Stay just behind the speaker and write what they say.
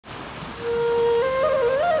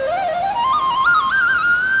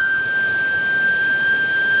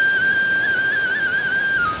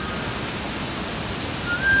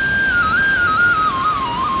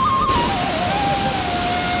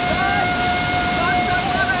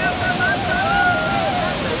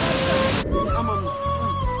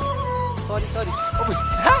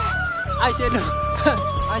आइसेलु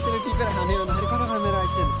आइसेलु टिपेर खाने भन्दाखेरि कता छ मेरो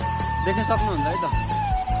आइसेलु देख्न सक्नुहुन्छ है त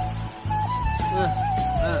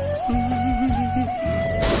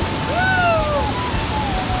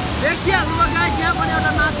देखिहाल्नु गाइस यहाँ पनि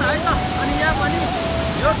एउटा माछा है त अनि यहाँ पनि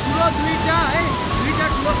यो ठुलो दुईटा है दुईटा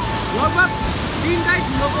ठुलो लगभग तीनटै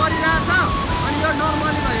ठुलो परिरहेछ अनि यो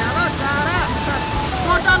नर्मली भइहाल्यो चारा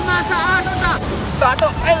टोटल माछा 8वटा बाटो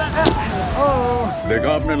देखा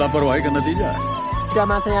आपने लापरवाही का नतिजा है त्यहाँ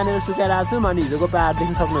माछा यहाँनिर सुकाइरहेको छु अनि हिजोको पार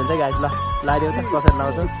देख्न सक्नुहुन्छ गाइस ल लाइदियो त कसरी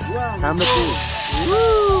लाउँछौ हाम्रो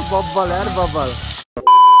बब्बल यार Babbal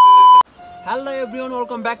hello everyone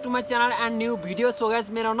welcome back to my channel and new video so guys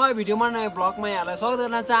मेरो नयाँ भिडियोमा नयाँ ब्लगमा यहाँलाई स्वागत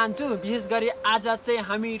गर्न चाहन्छु विशेष गरी आज चाहिँ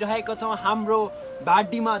हामी रहेको छौँ हाम्रो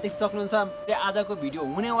बाडीमा देख्न सक्नुहुन्छ आजको भिडियो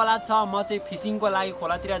हुनेवाला छ म चाहिँ फिसिङको लागि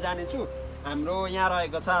खोलातिर जानेछु हाम्रो यहाँ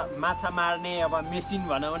रहेको छ माछा मार्ने अब मेसिन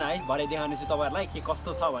भनौँ न है भरे देखाउनेछु तपाईँहरूलाई के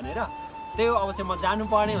कस्तो छ भनेर त्यही हो अब चाहिँ म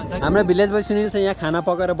जानुपर्ने हुन्छ हाम्रो भिलेज बोय सुनिल चाहिँ यहाँ खाना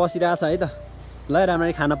पकाएर बसिरहेछ है त ल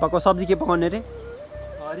राम्ररी खाना पकाउ सब्जी के पकाउने रे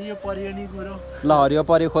हरियो परियो नि गुरु ल हरियो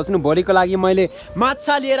परियो खोज्नु भोलिको लागि मैले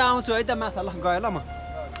माछा लिएर आउँछु है त माछा ल गयो ल म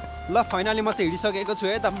ल फाइनली म चाहिँ हिँडिसकेको छु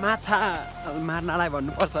है त माछा मार्नलाई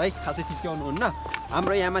भन्नुपर्छ है खासै तिर्क्याउनुहुन्न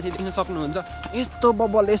हाम्रो यहाँ माथि देख्न सक्नुहुन्छ यस्तो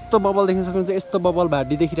बबल देख्न सक्नुहुन्छ यस्तो बबल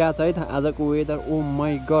भाडी देखिरहेछ है त आजको weather oh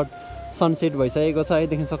my God sunset भइसकेको छ है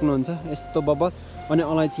देख्न सक्नुहुन्छ यस्तो बबल अनि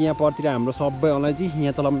अलैँची यहाँ परतिर हाम्रो सबै अलैँची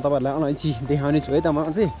यहाँ तल तपाईँहरूलाई अलैँची देखाउने छु है त म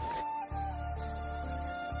चाहिँ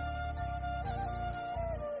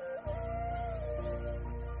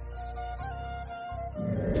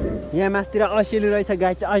यहाँ मासतिर ऐसेलु रहेछ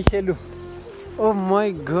गाई चाहिँ ऐसेलु ओ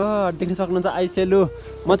माई गड देख्न सक्नुहुन्छ ऐसेलु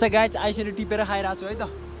म चाहिँ गाई चाहिँ ऐसेलु टिपेर खाइरहेको छु है त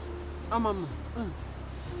आमाम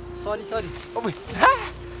सरी ओ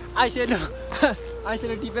ऐसेलु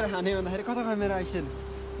ऐसेलु टिपेर खाने भन्दाखेरि कता गयो मेरो ऐसेलु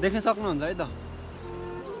देख्न सक्नुहुन्छ है त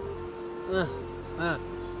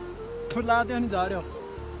ठुला त्यो नि झऱ्यो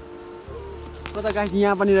कता गाई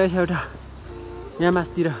यहाँ पनि रहेछ एउटा यहाँ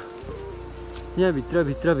मासतिर यहाँ भित्र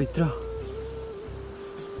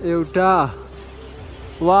एउटा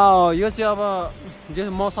वाउ यो चाहिँ अब जो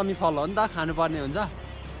मौसमी फल हो नि त खानुपर्ने हुन्छ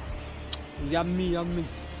यम्मी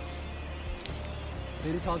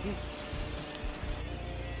फेरि छ कि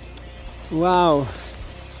वाउ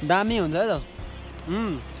दामी हुन्छ है त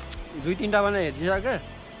 2-3टा पनि हेरिसकेँ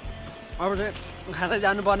अब चाहिँ खाँदै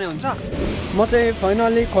जानुपर्ने हुन्छ म चाहिँ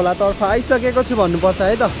फाइनली खोलातर्फ आइसकेको छु भन्नुपर्छ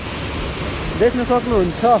है त देख्न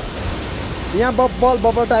सक्नुहुन्छ यहाँ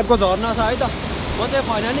बब्बल टाइपको झर्ना छ है त म चाहिँ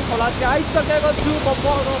फाइनली खोलातिर आइसकेको छु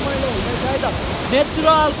बब्बल रमाइलो हुँदैछ है त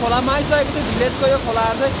नेचुरल खोलामा आइसकेको छु भिलेजको यो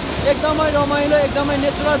खोलाहरू चाहिँ एकदमै रमाइलो एकदमै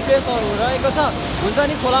नेचुरल प्लेसहरू रहेको छ हुन्छ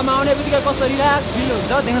नि खोलामा आउने बित्तिकै कस्तो रिल्याक्स फिल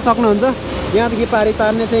हुन्छ देख्न सक्नुहुन्छ यहाँदेखि पारी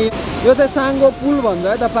तार्ने चाहिँ यो चाहिँ साङ्गो पुल भन्छ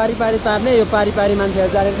है त पारी तार्ने यो पारी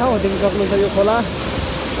मान्छेहरू जाने ठाउँ देख्न सक्नुहुन्छ यो खोला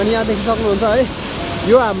अनि यहाँ देख्न सक्नुहुन्छ है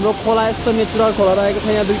यो हाम्रो खोला यस्तो नेचुरल खोला रहेको छ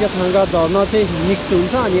यहाँ दुईटा ठाउँका झर्ना चाहिँ मिक्स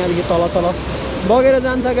हुन्छ अनि यहाँदेखि तल बगेर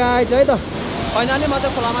जान्छ गाई है त फाइनली म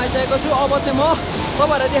चाहिँ खोलामा आइसकेको छु अब चाहिँ म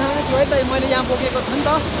तपाईँहरूलाई देखाउने छु है त मैले यहाँ बोकेको छु नि त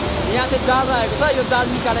यहाँ चाहिँ जाल रहेको छ यो जाल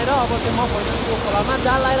निकालेर अब चाहिँ म फाइनली यो खोलामा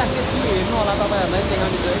जाल लगाइराख्ने छु हेर्नु होला तपाईँहरूलाई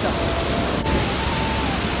देखाउने छु है त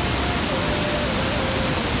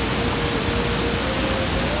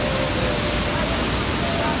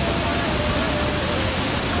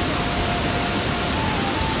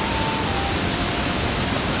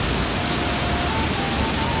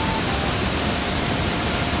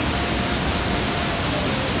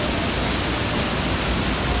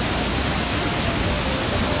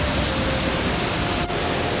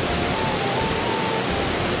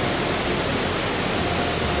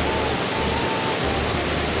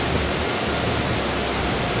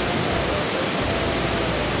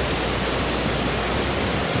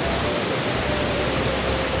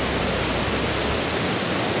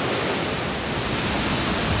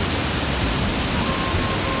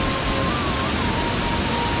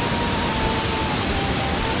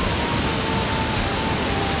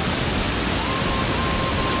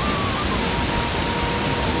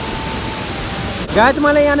गाइस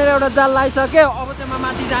मैले यहाँनिर एउटा जाल लगाइसकेँ अब चाहिँ म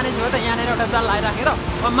माथि जानेछु है त यहाँनिर एउटा जाल लगाइराखेर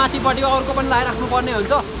अब माथिपट्टि अर्को पनि लगाइराख्नु पर्ने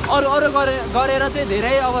हुन्छ अरू गरेर चाहिँ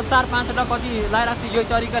धेरै अब 4-5वटा कति लगाइराख्छु यही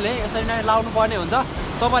तरिकाले यसरी नै लाउनु पर्ने हुन्छ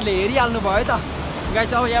तपाईँहरूले हेरिहाल्नु भयो है त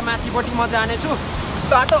गाइस अब यहाँ माथिपट्टि म जानेछु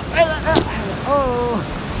बाटो ओ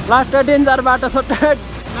लास्ट डेन्जर बाटो सट्टा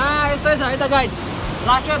यस्तै छ है त गाइस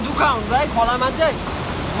लास्टमा दुःख हुन्छ है खोलामा चाहिँ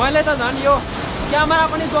मैले त झन् यो क्यामेरा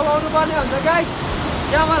पनि जोगाउनु पर्ने हुन्छ गाइस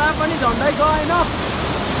क्यामेरा पनि झन्डै गएन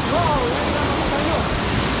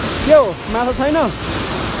के हो माछा छैन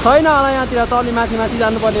होला यहाँतिर तलि माथि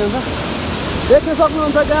जानुपर्ने हुन्छ देख्न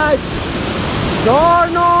सक्नुहुन्छ गाइस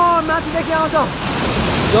झर्न माथिदेखि आउँछ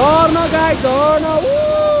झर्ना गाई झर्ना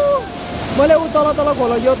मैले ऊ तल तल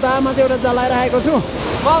खोला यो दामा चाहिँ एउटा जाल लगाइराखेको छु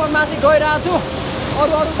म अब माथि गइरहेको छु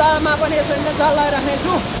अरू अरू दामा पनि यसरी नै जाल लगाइराख्ने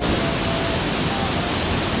छु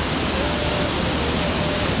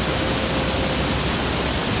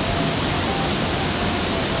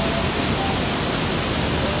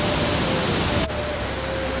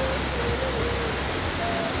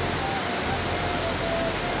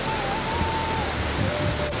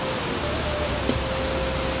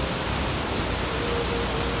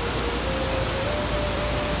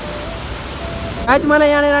आज मैले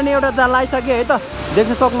यहाँनिर नि एउटा जाल लगाइसकेँ है त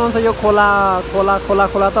देख्न सक्नुहुन्छ यो खोला खोला खोला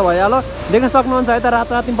खोला त भइहाल्यो देख्न सक्नुहुन्छ है त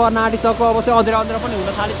रातराति पर्न आँटिसक्यो अब चाहिँ अँध्यारो अँध्यारो पनि हुन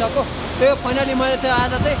थालिसक्यो त्यो फाइनली मैले चाहिँ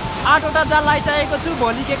आज चाहिँ 8वटा जाल लगाइसकेको छु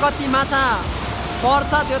भोलि के कति माछा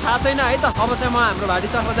पर्छ त्यो थाहा छैन है त अब चाहिँ म हाम्रो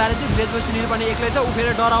भाडीतर्फ जानेछु भिलेज बोय सुनिल पनि एक्लै छ उ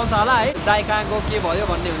फेरि डराउँछ होला है दाइ कहाँ गयो के भयो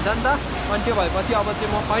भन्ने हुन्छ नि त अनि त्यो भएपछि अब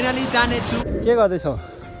चाहिँ म फाइनली जानेछु के गर्दैछौ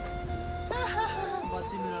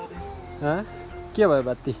के भयो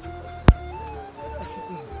बत्ती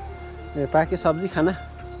ए पाके सब्जी खाना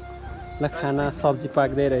ल खाना सब्जी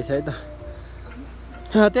पाक्दै रहेछ है त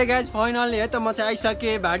त्यही गाइज फाइनली है त म चाहिँ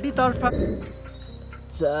आइसकेँ भाडीतर्फ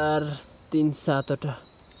 4 3 7वटा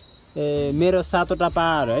ए मेरो 7वटा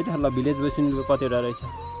पार है त ल भिलेज बोय सुनिलको कतिवटा रहेछ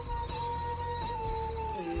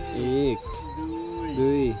 1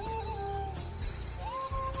 2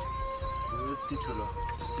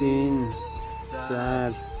 3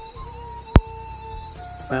 4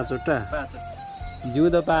 5वटा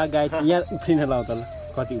जिउँदो पा गाई यहाँ उफ्रिन लाउ त ल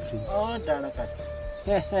कति उफ्रिन्छ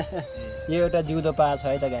यो एउटा जिउँदो पा छ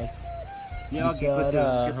है त गाई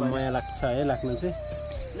माया लाग्छ है लाग्नु चाहिँ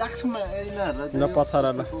ल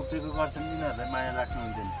पछाडा ल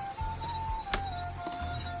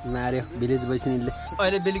मार्यो भिलेज बोय सुनिलले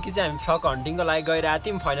अहिले बेलुकी चाहिँ हामी फ्रक हन्टिङको लागि गइरहेको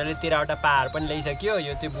थियौँ फाइनली 13वटा पाहाड पनि ल्याइसक्यो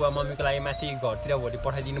यो चाहिँ बुवा मम्मीको लागि माथि घरतिर भोलि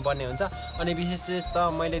पठाइदिनु पर्ने हुन्छ अनि विशेष त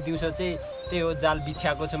मैले दिउँसो चाहिँ त्यही हो जाल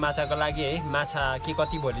बिछ्याएको छु माछाको लागि है माछा के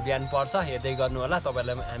कति भोलि बिहान पर्छ हेर्दै गर्नु होला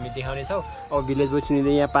तपाईँहरूलाई हामी देखाउनेछौँ अब भिलेज बोय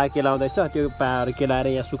सुनिलले यहाँ पा केलाउँदैछ त्यो पाहरू केलाएर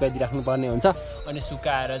यहाँ सुकाइदिइराख्नु पर्ने हुन्छ अनि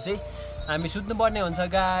सुकाएर चाहिँ हामी सुत्नुपर्ने हुन्छ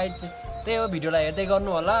गाइज त्यही हो भिडियोलाई हेर्दै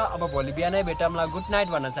गर्नु होला अब भोलि बिहानै भेटौँला गुड नाइट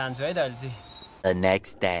भन्न चाहन्छु है त अहिले चाहिँ The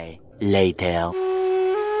next day, later.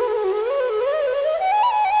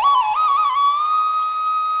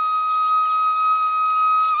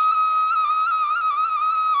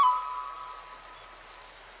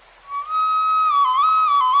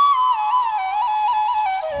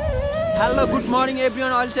 Hello good morning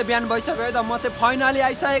everyone अहिले चाहिँ बिहान भइसक्यो है त म चाहिँ फाइनली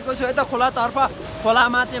आइसकेको छु है त खोलातर्फ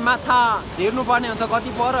खोलामा चाहिँ माछा हेर्नुपर्ने हुन्छ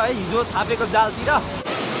कति पर है हिजो थापेको जालतिर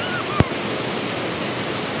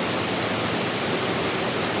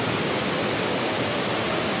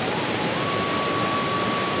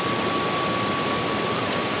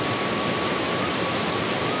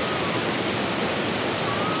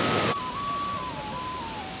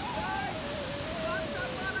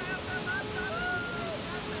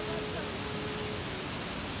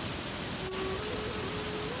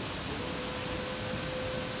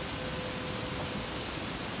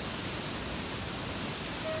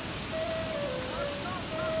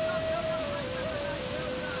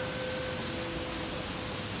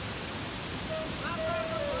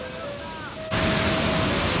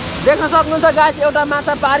देख्न सक्नुहुन्छ गाइस एउटा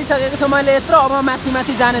माछा पारिसकेको छु मैले यत्रो अब माथि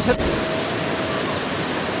माथि जानेछु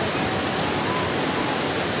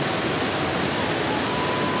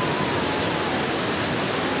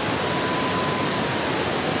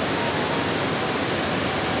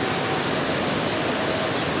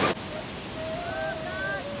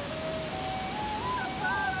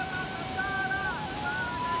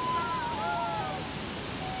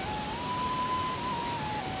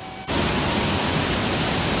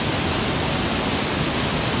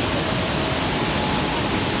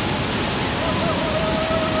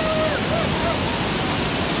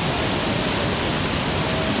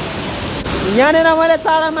यहाँनिर मैले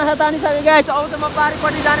चाडा माछा तानिसकेँ गाइस अब चाहिँ म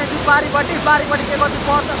पारिपट्टि जानेछु पारिपट्टि के कति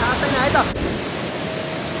पर्छ थाहा छैन है त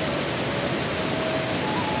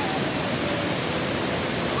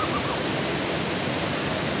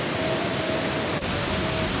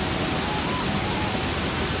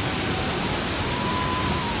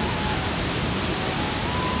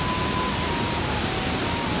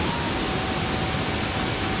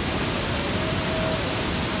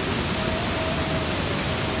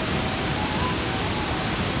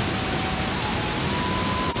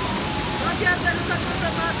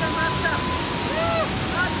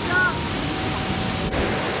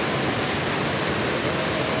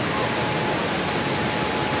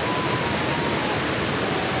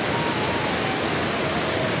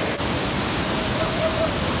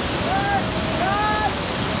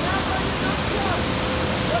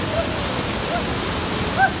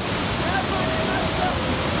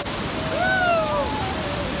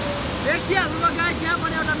देखिहाल्नुभयो गाइस यहाँ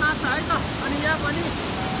पनि एउटा माछा है त अनि यहाँ पनि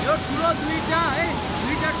यो ठुलो दुईटा है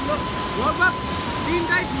दुईटा ठुलो लगभग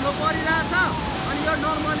तीनटै ठुलो परिरहेछ अनि यो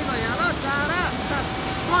नर्मली भइहाल्यो 4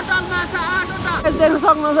 टोटल माछा 8वटा देख्न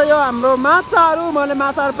सक्नुहुन्छ यो हाम्रो माछाहरू मैले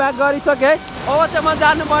माछाहरू प्याक गरिसकेँ अवश्य म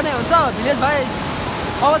जानुपर्ने हुन्छ भिलेज भाइ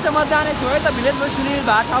अवश्य म जाने छु है त भिलेज भाइ सुनिल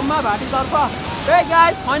भा ठाउँमा भाटीतर्फ ए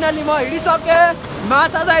गाइस फाइनली म हिँडिसकेँ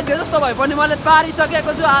माछा चाहिँ जे जस्तो भए पनि मैले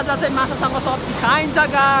पारिसकेको छु आज चाहिँ माछासँग सब्जी खाइन्छ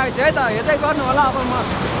गाइस है त हेर्दै गर्नु होला अब म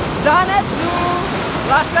जाने छु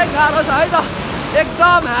लास्टै गाह्रो छ है त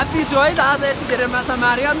एकदम ह्याप्पी छु है त आज यति धेरै माछा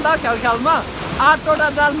मार्यो नि त ख्यालमा 8वटा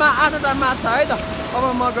जालमा 8वटा माछा है त अब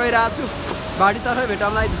म गइरहेको छु भाटीतर्फ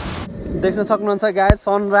भेटौँला देख्न सक्नुहुन्छ गाइस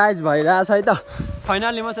सनराइज भइरहेछ है त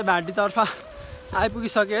फाइनली म चाहिँ भाटीतर्फ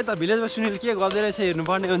आइपुगिसकेँ है त भिलेजमा सुनिल के गर्दै रहेछ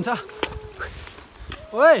हेर्नुपर्ने हुन्छ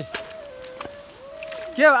ओइ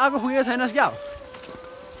के आगो पुगेको छैनस् क्या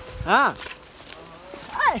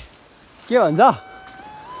के भन्छ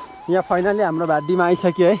यहाँ फाइनली हाम्रो भाटीमा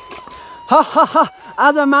आइसक्यो है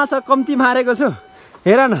आज माछा कम्ती मारेको छु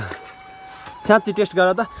हेर न साँच्ची टेस्ट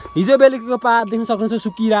गर त हिजो बेलुकीको पाहाड देख्न सक्नुहुन्छ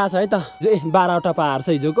सुकिरहेछ है त 12वटा पाहाड छ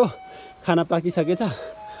हिजोको खाना पाकिसकेछ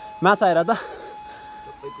माछा हेर त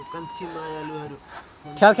तपाईको कान्छी मायालुहरू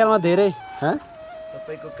ख्यालमा धेरै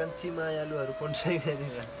तपाईको कान्छी मायालुहरू पन्साइ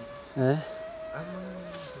गरेर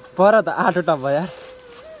पर त 8वटा भयो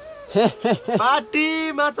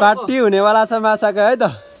पार्टी हुनेवाला छ माछाको है त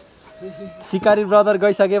सिकारी ब्रदर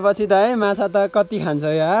गइसकेपछि त है माछा त कति खान्छ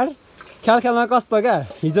यार ख्यालमा कस्तो क्या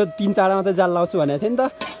हिजो 3-4 मात्रै जाल लाउँछु भनेको थिएँ नि त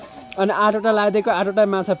अनि 8वटा लगाइदिएको 8वटा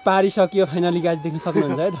माछा पारिसकियो फाइनली गाइस देख्न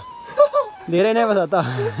सक्नुहुन्छ है त धेरै नै भयो त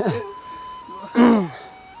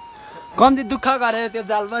कम्ती दुःख गरेर त्यो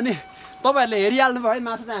जाल पनि तपाईँहरूले हेरिहाल्नु भयो है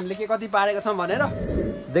माछा चाहिँ हामीले के कति पारेको छौँ भनेर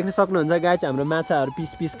देख्न सक्नुहुन्छ गाइस हाम्रो माछाहरू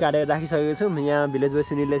पिस काटेर राखिसकेको छौँ यहाँ भिलेज बोय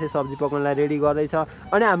सुनिलले चाहिँ सब्जी पकाउनलाई रेडी गर्दैछ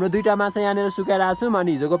अनि हाम्रो 2टा माछा यहाँनिर सुकाइरहेको छौँ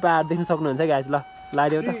अनि हिजोको पाहाड देख्न सक्नुहुन्छ गाइस ल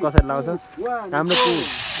लाइदियो त कसरी लाउँछ हाम्रो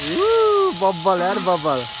बब्बल यार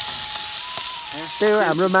बब्बल त्यही हो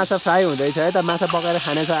हाम्रो माछा फ्राई हुँदैछ है त माछा पकाएर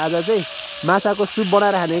खाने छ आज चाहिँ माछाको सुप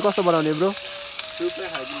बनाएर खाने कस्तो बनाउने ब्रो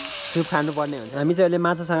सुप खानुपर्ने हुन्छ हामी चाहिँ अहिले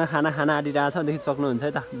माछासँग खाना आँटिरहेछौँ देख्न सक्नुहुन्छ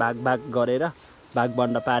है त भाग गरेर भाग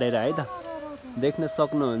बन्ड पारेर है त देख्न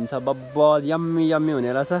सक्नुहुन्छ बब्बल यम्मी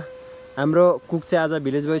हुने रहेछ हाम्रो कुक चाहिँ आज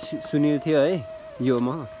भिलेज बोय सुनिल थियो है यो म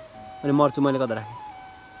अनि मर्छु मैले कता राखेँ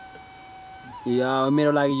या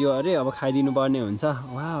मेरो लागि यो अरे अब खाइदिनु पर्ने हुन्छ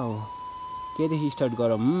वाउ केदेखि स्टार्ट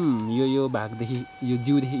गरौँ यो भागदेखि यो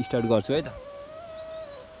जिउदेखि स्टार्ट गर्छु है त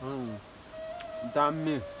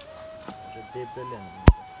दामी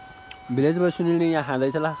भिलेज बोय सुनिलले यहाँ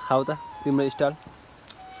खाँदैछ ल खाऊ त तिम्रो स्टाइल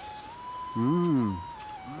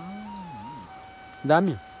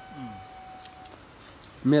दामी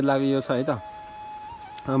मेरो लागि यो छ है त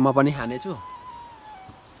म पनि खानेछु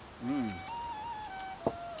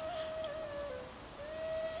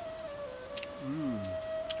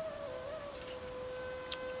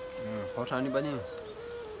खोर्सानी पनि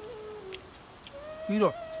पिरो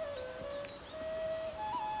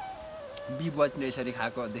बिफ बज्ने यसरी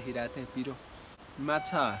खाएको देखिरहेको थिएँ पिरो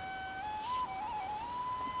माछा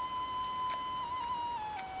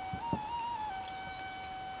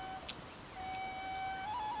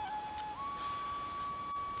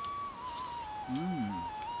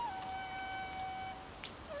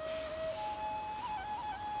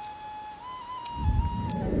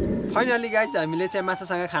फाइनली गाइस हामीले चाहिँ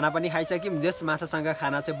माछासँग खाना पनि खाइसक्यौँ जस माछासँग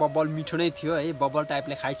खाना चाहिँ बब्बल मिठो नै थियो है बब्बल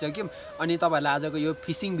टाइपले खाइसक्यौँ अनि तपाईँहरूलाई आजको यो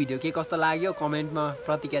फिसिङ भिडियो के कस्तो लाग्यो कमेन्टमा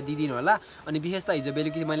प्रतिक्रिया दिइदिनु होला अनि विशेष त हिजो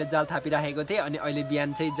बेलुकी मैले जाल थापिराखेको थिएँ अनि अहिले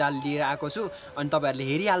बिहान चाहिँ जाल लिएर आएको छु अनि तपाईँहरूले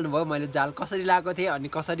हेरिहाल्नुभयो मैले जाल कसरी लगाएको थिएँ अनि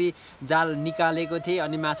कसरी जाल निकालेको थिएँ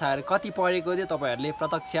अनि माछाहरू कति परेको थियो तपाईँहरूले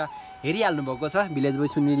प्रत्यक्ष हेरिहाल्नु भएको छ भिलेज बोय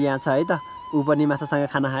सुनिल यहाँ छ है त ऊ पनि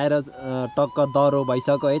माछासँग खाना खाएर टक्क दह्रो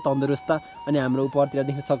भइसक्यो है तन्दुरुस्त अनि हाम्रो उपरतिर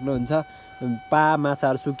देख्न सक्नुहुन्छ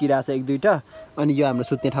माछाहरू सुकिरहेछ 1-2टा अनि यो हाम्रो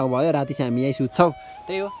सुत्ने ठाउँ भयो राति चाहिँ हामी यहीँ सुत्छौँ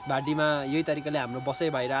त्यही हो भाटीमा यही तरिकाले हाम्रो बसाइ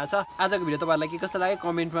भइरहेछ आजको भिडियो तपाईँहरूलाई के कस्तो लाग्यो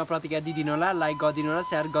कमेन्टमा प्रतिक्रिया दिइदिनु होला लाइक गरिदिनु होला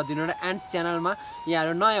सेयर गरिदिनु होला एन्ड च्यानलमा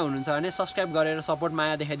यहाँहरू नयाँ हुनुहुन्छ भने सब्सक्राइब गरेर सपोर्ट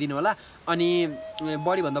माया देखाइदिनु होला अनि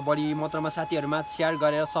बढीभन्दा बढी मात्रामा साथीहरूमा सेयर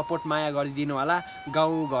गरेर सपोर्ट माया गरिदिनु होला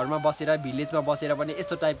गाउँ घरमा बसेर भिलेजमा बसेर पनि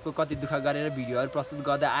यस्तो टाइपको कति दुःख गरेर भिडियोहरू प्रस्तुत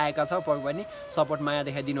गर्दै आएका छौँ पनि सपोर्ट माया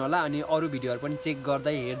देखाइदिनु होला अनि अरू भिडियोहरू पनि चेक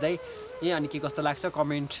गर्दै हेर्दै अनि के कस्तो लाग्छ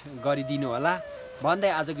कमेन्ट गरिदिनु होला भन्दै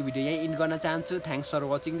आजको भिडियो यहीँ इन्ड गर्न चाहन्छु thanks for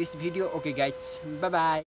watching this video okay guys by by